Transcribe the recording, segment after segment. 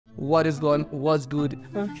What is going? What's good?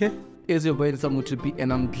 Okay. It's your boy Samu Trippy,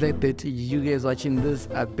 and I'm glad that you guys watching this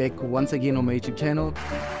are back once again on my YouTube channel.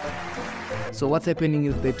 So what's happening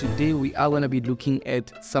is that today we are going to be looking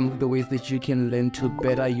at some of the ways that you can learn to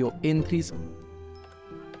better your entries.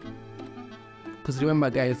 Because remember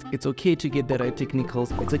guys, it's okay to get the right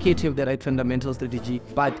technicals, it's okay to have the right fundamental strategy,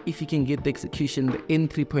 but if you can get the execution, the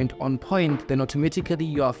entry point on point, then automatically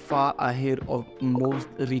you are far ahead of most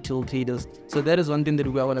retail traders. So that is one thing that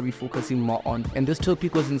we are going to be focusing more on. And this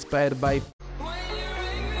topic was inspired by,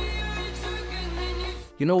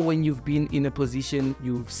 you know, when you've been in a position,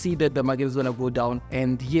 you see that the market is going to go down,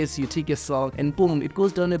 and yes, you take a sell and boom, it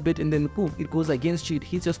goes down a bit, and then boom, it goes against you, it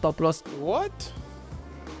hits your stop loss. What?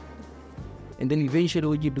 And then eventually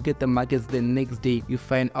when you look at the markets the next day, you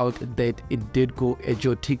find out that it did go at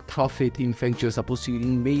your take profit. In fact, you're supposed to have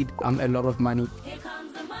made a lot of money. Here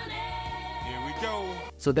comes the money. Here we go.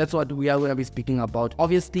 So that's what we are going to be speaking about.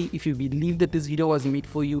 Obviously, if you believe that this video was made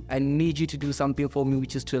for you, I need you to do something for me,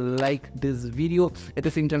 which is to like this video. At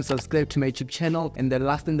the same time, subscribe to my YouTube channel. And the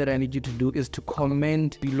last thing that I need you to do is to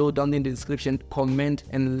comment below down in the description, comment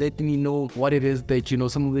and let me know what it is that, you know,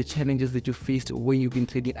 some of the challenges that you faced when you've been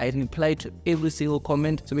trading. I reply to every single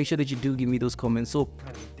comment, so make sure that you do give me those comments. So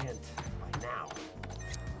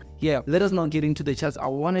yeah, let us now get into the charts. I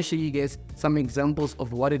want to show you guys some examples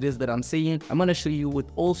of what it is that I'm saying. I'm going to show you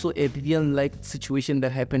with also a real life situation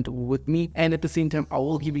that happened with me, and at the same time I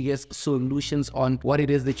will give you guys solutions on what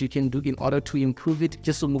it is that you can do in order to improve it,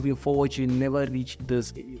 just so moving forward you never reach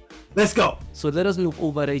this. Let's go. So let us look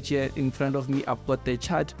over right here in front of me. I've got the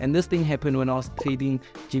chart, and this thing happened when I was trading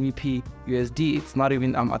GBP USD. It's not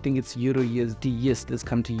even I think it's Euro USD. Yes, let's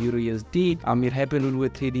come to Euro USD. It happened when we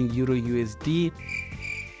were trading Euro USD.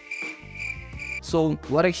 So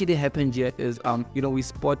what actually happened here is, you know, we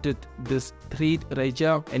spotted this trade right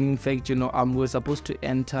here, and in fact, you know, we're supposed to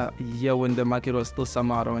enter here when the market was still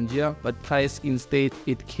somewhere around here, but price instead,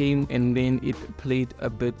 it came and then it played a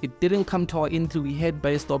bit. It didn't come to our entry. We had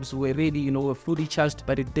buy stops, we were ready, you know, we're fully charged,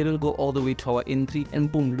 but it didn't go all the way to our entry,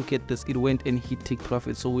 and boom, look at this, it went and hit take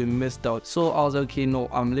profit, so we missed out. So I was like, okay, no,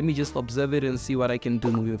 let me just observe it and see what I can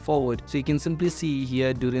do moving forward. So you can simply see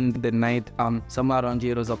here during the night, somewhere around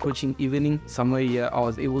here, it was approaching evening, somewhere here I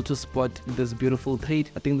was able to spot this beautiful trade.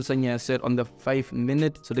 I think this one here I said on the 5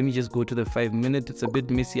 minute. So let me just go to the 5 minute. It's a bit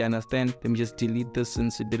messy, I understand. Let me just delete this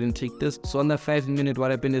since it didn't take this. So on the 5 minute, what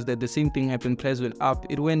happened is that the same thing happened. Price went up,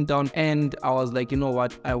 it went down, and I was like, you know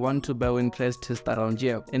what, I want to buy when price test around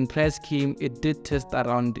here. And price came, it did test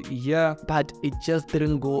around here, but it just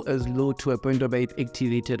didn't go as low to a point where it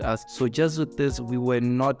activated us. So just with this, we were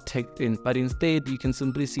not tagged in, but instead you can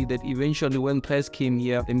simply see that eventually when price came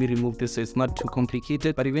here, let me remove this so it's not too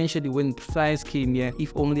complicated, but eventually when price came here,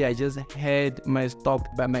 if only I just had my stop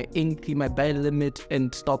by my entry, my buy limit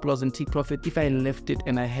and stop loss and take profit, if I left it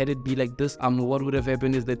and I had it be like this, what would have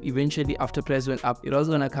happened is that eventually after price went up, it was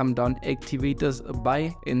gonna come down, activate us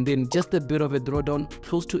buy, and then just a bit of a drawdown,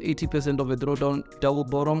 close to 80% of a drawdown, double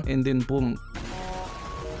bottom, and then boom,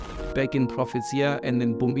 back in profits here, and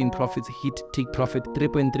then boom, in profits, hit take profit.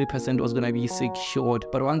 3.3% was gonna be secured.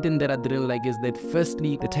 But one thing that I didn't like is that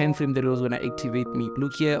firstly, the time frame that it was gonna activate me.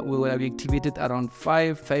 Look here, we were activated around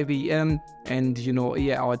 5 a.m. and you know,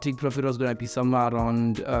 yeah, our take profit was gonna be somewhere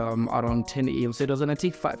around 10 a.m. So it was gonna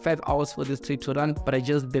take 5 hours for this trade to run, but I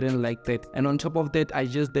just didn't like that. And on top of that, I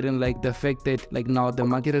just didn't like the fact that like now the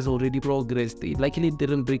market has already progressed. It likely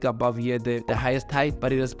didn't break above here the highest high,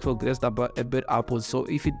 but it has progressed about a bit upwards. So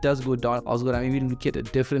if it does go down, I was gonna maybe look at a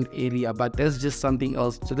different area, but that's just something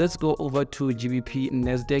else. So let's go over to GBP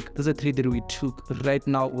Nasdaq. There's a trade that we took right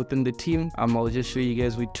now within the team. I'll just show you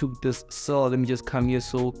guys. We took this sell. Let me just come here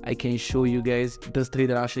so I can show you guys this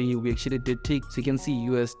trade that I'll show you. We actually did take. So you can see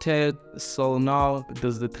US TED sell now.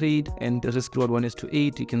 There's the trade, and the risk reward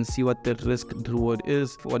 1:8. You can see what the risk reward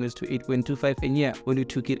is. 1:8.25, and yeah, when we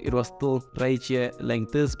took it, it was still right here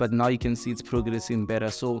like this, but now you can see it's progressing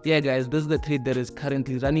better. So yeah guys, this is the trade that is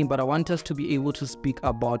currently running, but I want us to be able to speak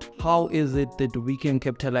about how is it that we can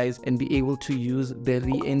capitalize and be able to use the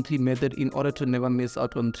re-entry method in order to never miss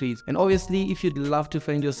out on trades. And obviously, if you'd love to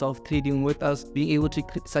find yourself trading with us, being able to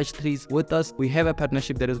create such trades with us, we have a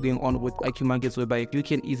partnership that is going on with IQ Markets, whereby you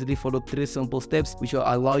can easily follow 3 simple steps which will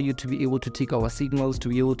allow you to be able to take our signals, to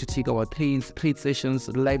be able to take our trade sessions,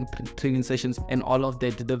 live trading sessions, and all of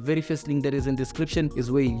that. The very first link that is in description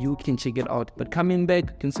is where you can check it out. But coming back,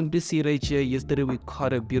 you can simply see right here, yesterday we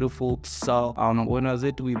caught a beautiful beautiful sell. When was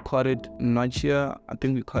it? We caught it not here. I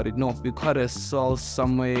think we caught it. No, we caught a sell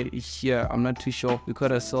somewhere here. I'm not too sure. We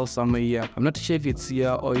caught a sell somewhere here. I'm not too sure if it's here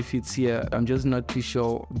or if it's here. I'm just not too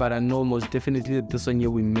sure. But I know most definitely that this one here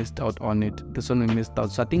we missed out on it. This one we missed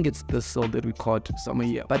out. So I think it's the sell that we caught somewhere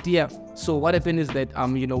here. But yeah, so what happened is that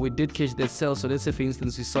we did catch that sell. So let's say for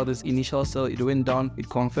instance we saw this initial sell, it went down, it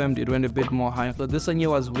confirmed, it went a bit more high. So this one here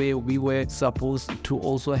was where we were supposed to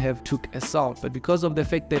also have took a sell. But because of the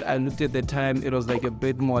fact that I looked at the time, it was like a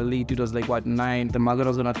bit more late. It was like what, 9, the market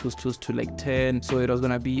was gonna twist to like 10, so it was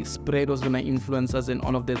gonna be spread was gonna influence us and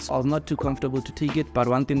all of that. So I was not too comfortable to take it, but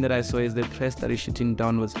one thing that I saw is that price started shooting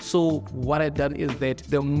downwards. So what I done is that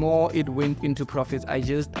the more it went into profits, I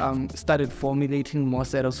just started formulating more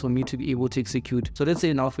setups for me to be able to execute. So let's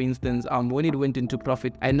say now for instance when it went into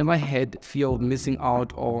profit, I never had fear of missing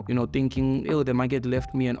out or thinking, oh, the market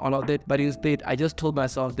left me and all of that, but instead I just told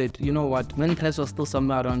myself that, you know what, when price was still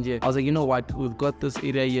somewhere around here, I was like, you know what, we've got this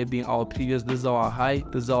area here being our previous, this is our high,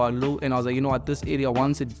 this is our low, and I was like, you know what, this area,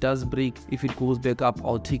 once it does break, if it goes back up,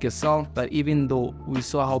 I'll take a sell. But even though we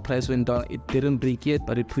saw how price went down, it didn't break yet,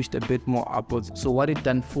 but it pushed a bit more upwards. So what it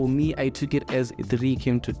done for me, I took it as it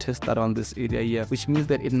came to test around this area here, which means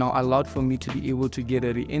that it now allowed for me to be able to get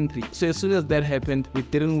a re-entry. So as soon as that happened, we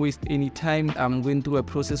didn't waste any time. Going through a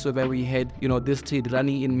process where we had this trade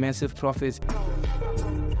running in massive profits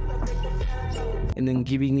and then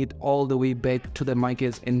giving it all the way back to the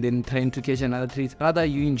markets and then trying to catch another trade. Rather,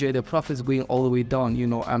 you enjoy the profits going all the way down,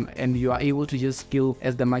 and you are able to just scale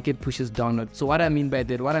as the market pushes downward. So what I mean by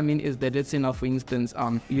that, what I mean is that, let's say now for instance,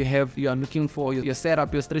 you are looking for your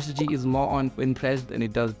setup, your strategy is more on when price and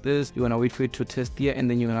it does this, you want to wait for it to test here and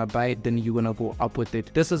then you're going to buy it, then you're going to go up with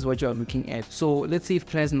it. This is what you're looking at. So let's say if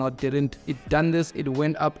price now didn't, it done this, it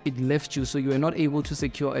went up, it left you, so you are not able to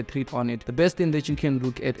secure a trade on it. The best thing that you can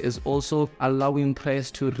look at is also allowing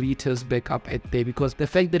price to retest back up at there, because the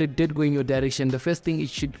fact that it did go in your direction, the first thing, it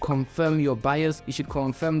should confirm your bias, it should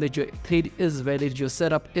confirm that your trade is valid, your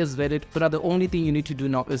setup is valid. So that the only thing you need to do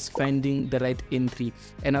now is finding the right entry.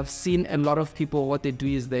 And I've seen a lot of people, what they do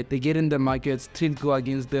is that they get in the markets, trade go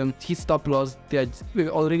against them, hit stop loss, they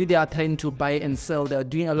are trying to buy and sell, they're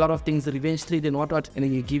doing a lot of things, revenge trade and whatnot, and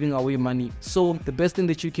then you're giving away money. So the best thing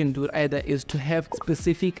that you can do either is to have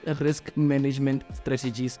specific risk management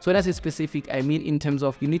strategies. So when I say specific, I mean in terms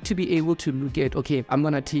of you need to be able to look at, okay, I'm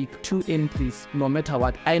gonna take 2 entries no matter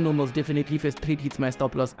what. I know most definitely if a trade hits my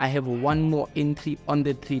stop loss, I have one more entry on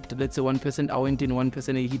the trade. Let's say 1%, I went in 1%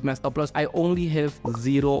 and it hit my stop loss, I only have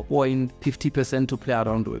 0.50% to play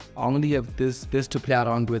around with. I only have this to play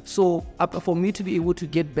around with. So for me to be able to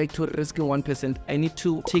get back to risking 1%, I need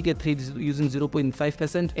to take a trade using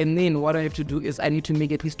 0.5%, and then what I have to do is I need to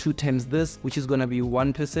make at least 2 times this, which is gonna be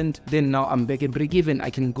 1%. Then now I'm back at break even, I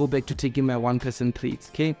can go back to taking my 1% trades.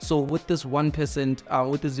 Okay, so with this 1%,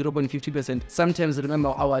 with the 0.50%, sometimes remember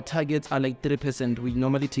our targets are like 3%. We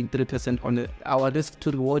normally take 3% on it. Our risk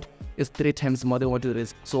to reward is 3 times more than what it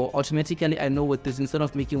is. So automatically I know with this, instead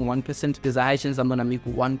of making 1%, there's a high chance I'm gonna make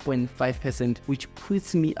 1.5%, which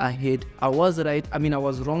puts me ahead. I was right, I mean I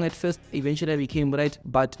was wrong at first, eventually I became right,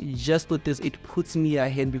 but just with this it puts me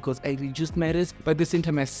ahead because I reduced my risk, but at the same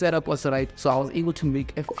time my setup was right, so I was able to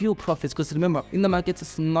make a few profits. Because remember, in the markets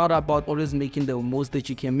it's not about always making the most that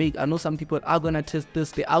you can make. I know some people are gonna test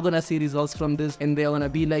this, they are gonna see results from this, and they're gonna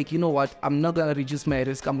be like, you know what, I'm not gonna reduce my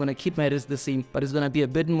risk, I'm gonna keep my risk the same, but it's gonna be a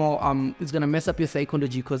bit more it's gonna mess up your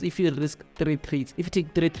psychology. Because if you risk 3 trades, if you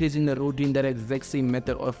take 3 trades in a row doing that exact same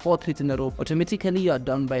method, or 4 trades in a row, automatically you are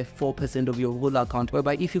down by 4% of your whole account.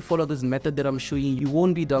 Whereby if you follow this method that I'm showing you, you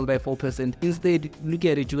won't be down by 4%. Instead, look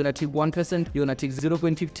at it, you're gonna take 1%, you're gonna take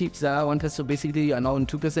 0.50, 1%, so basically you are now on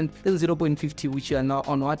 2%, then 0.50, which you are now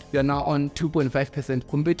on what? You are now on 2.5%,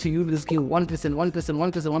 compared to you risking 1%, 1%,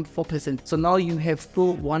 1%, 4%. So now you have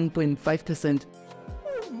full 1.5%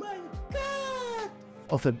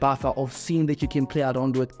 of a buffer of seeing that you can play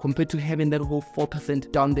around with, compared to having that whole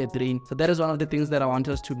 4% down the drain. So that is one of the things that I want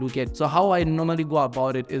us to look at. So how I normally go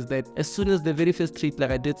about it is that as soon as the very first trade,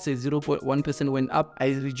 like I did say, 0.1% went up, I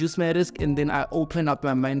reduce my risk and then I open up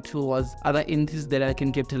my mind towards other entries that I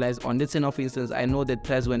can capitalize on. Let's say now for instance, I know that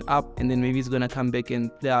price went up and then maybe it's gonna come back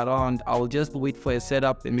and play around. I'll just wait for a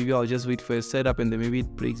setup, and maybe I'll just wait for a setup and then maybe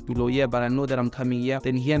it breaks below here, but I know that I'm coming here.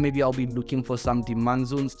 Then here maybe I'll be looking for some demand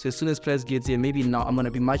zones. So as soon as price gets here, maybe now I'm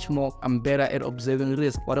going to be much more better at observing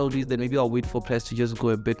risk. What I'll do is that maybe I'll wait for price to just go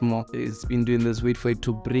a bit more. It's been doing this, wait for it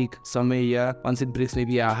to break somewhere here. Once it breaks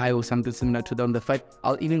maybe a high or something similar to down the 5,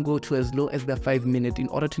 I'll even go to as low as the 5 minute in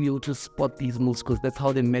order to be able to spot these moves, because that's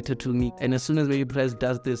how they matter to me. And as soon as maybe price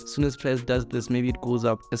does this, maybe it goes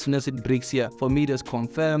up. As soon as it breaks here, for me it is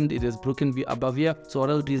confirmed, it is broken above here. So what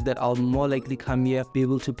I'll do is that I'll more likely come here, be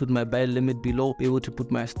able to put my buy limit below, be able to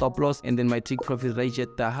put my stop loss, and then my take profit right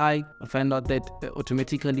at the high. I find out that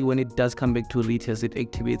automatically when it does come back to retest, it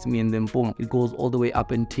activates me, and then boom, it goes all the way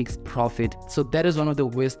up and takes profit. So that is one of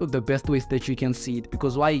the best ways that you can see it.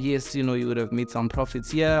 Because why, yes, you would have made some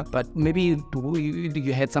profits here, but maybe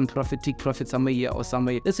you had some take profit somewhere here or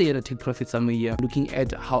somewhere. Let's say you had a take profit somewhere here. Looking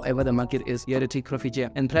at however the market is, you had a take profit here,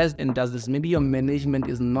 and price and does this. Maybe your management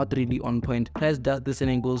is not really on point. Price does this and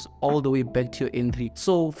then goes all the way back to your entry.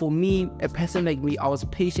 So for me, a person like me, I was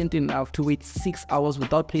patient enough to wait 6 hours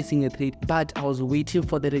without placing a trade, but I was waiting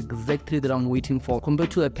for that exact trade that I'm waiting for,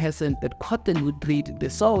 compared to a person that caught the good trade. They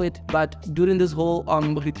saw it, but during this whole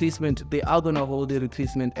retracement, they are gonna hold a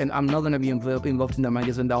retracement, and I'm not gonna be involved in the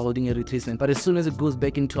markets when they're holding a retracement. But as soon as it goes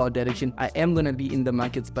back into our direction, I am gonna be in the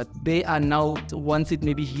markets. But they are now, once it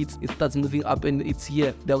maybe hits, it starts moving up and it's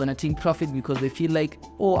here, they're gonna take profit because they feel like,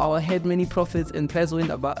 oh, I had many profits and price went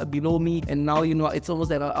below me, and now it's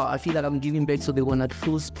almost like I feel like I'm giving back, so they wanna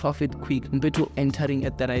close profit quick compared to entering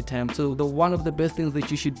at the right time. So one of the best things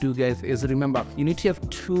that you should do, guys, is remember you need to have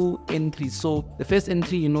 2 entries. So the first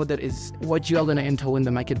entry, that is what you are gonna enter when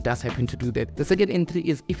the market does happen to do that. The second entry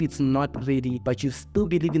is if it's not ready, but you still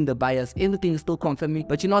believe in the buyers, everything is still confirming,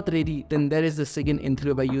 but you're not ready, then there is the second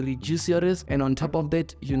entry where you reduce your risk, and on top of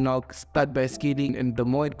that, you now start by scaling, and the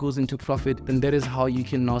more it goes into profit, then that is how you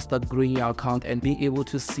can now start growing your account and being able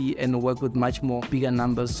to see and work with much more bigger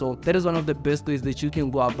numbers. So that is one of the best ways that you can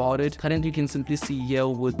go about it. Currently, you can simply see here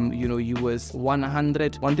with US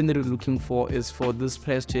 100. One thing that we're looking for is for this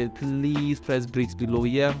price to at least price breaks below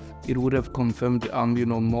here. It would have confirmed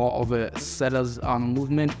more of a seller's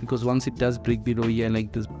movement, because once it does break below here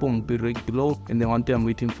like this, boom, break below, and then one thing I'm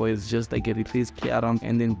waiting for is just like a retrace play around,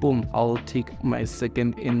 and then boom, I'll take my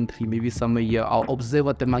second entry maybe somewhere here. I'll observe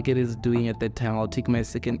what the market is doing at that time. I'll take my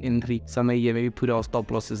second entry somewhere here, maybe put our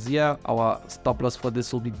stop losses here. Our stop loss for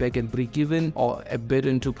this will be back at break even or a bit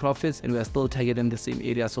into profits, and we're still targeting the same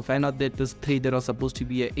area. So find out that this trade that was supposed to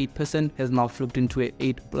be at 8% has now flipped into an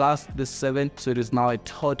 8 plus this 7, so it is now a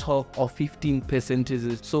total of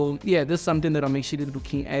 15%. So yeah, this is something that I'm actually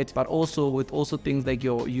looking at, but also with things like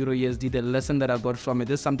your Euro USD, the lesson that I got from it.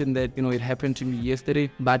 This is something that it happened to me yesterday,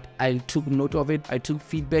 but I took note of it, I took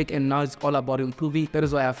feedback, and now it's all about improving. That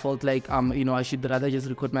is why I felt like I should rather just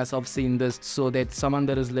record myself saying this, so that someone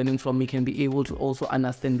that is learning from me can be able to also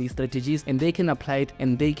understand these strategies, and they can apply it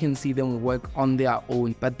and they can see them work on their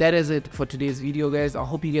own. But that is it for today's video, guys. I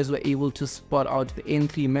hope you guys were able to spot out the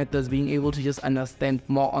entry methods, being able to just understand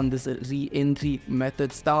more on this re-entry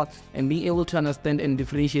method style, and being able to understand and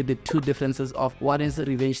differentiate the two differences of what is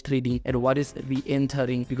revenge trading and what is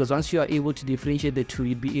re-entering. Because once you are able to differentiate the two,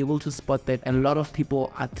 you'd be able to spot that a lot of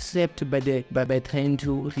people are trapped by trying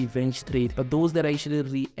to revenge trade. But those that are actually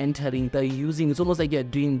re-entering, they're using, it's almost like you're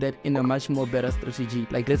doing that in a much more better strategy.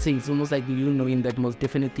 Like, let's say it's almost like you knowing that most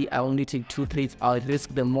definitely I only take 2 trades, I'll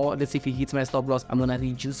risk them more. Let's say if it hits my stop loss, I'm gonna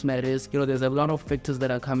reduce my risk. There's a lot of factors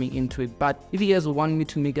that are coming into it. But if you guys want me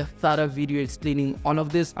to make a thorough video explaining all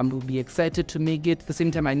of this, I will be excited to make it. At the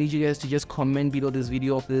same time, I need you guys to just comment below this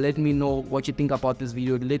video. Let me know what you think about this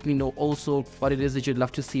video. Let me know also what it is that you'd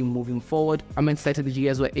love to see moving forward. I'm excited that you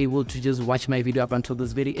guys were able to just watch my video up until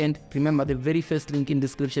this very end. Remember, the very first link in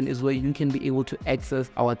description is where you can be able to access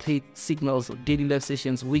our trade signals, daily live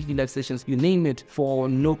sessions, weekly live sessions, you name it, for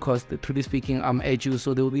no cost. Truly speaking, I'm at you,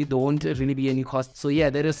 so there won't really be any cost. So yeah,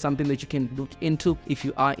 that is something that you can look into if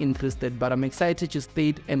you are interested. But I'm excited to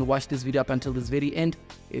stay and watch this video up until this very end.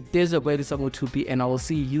 There's a very somewhere to be, and I will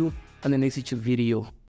see you on the next YouTube video.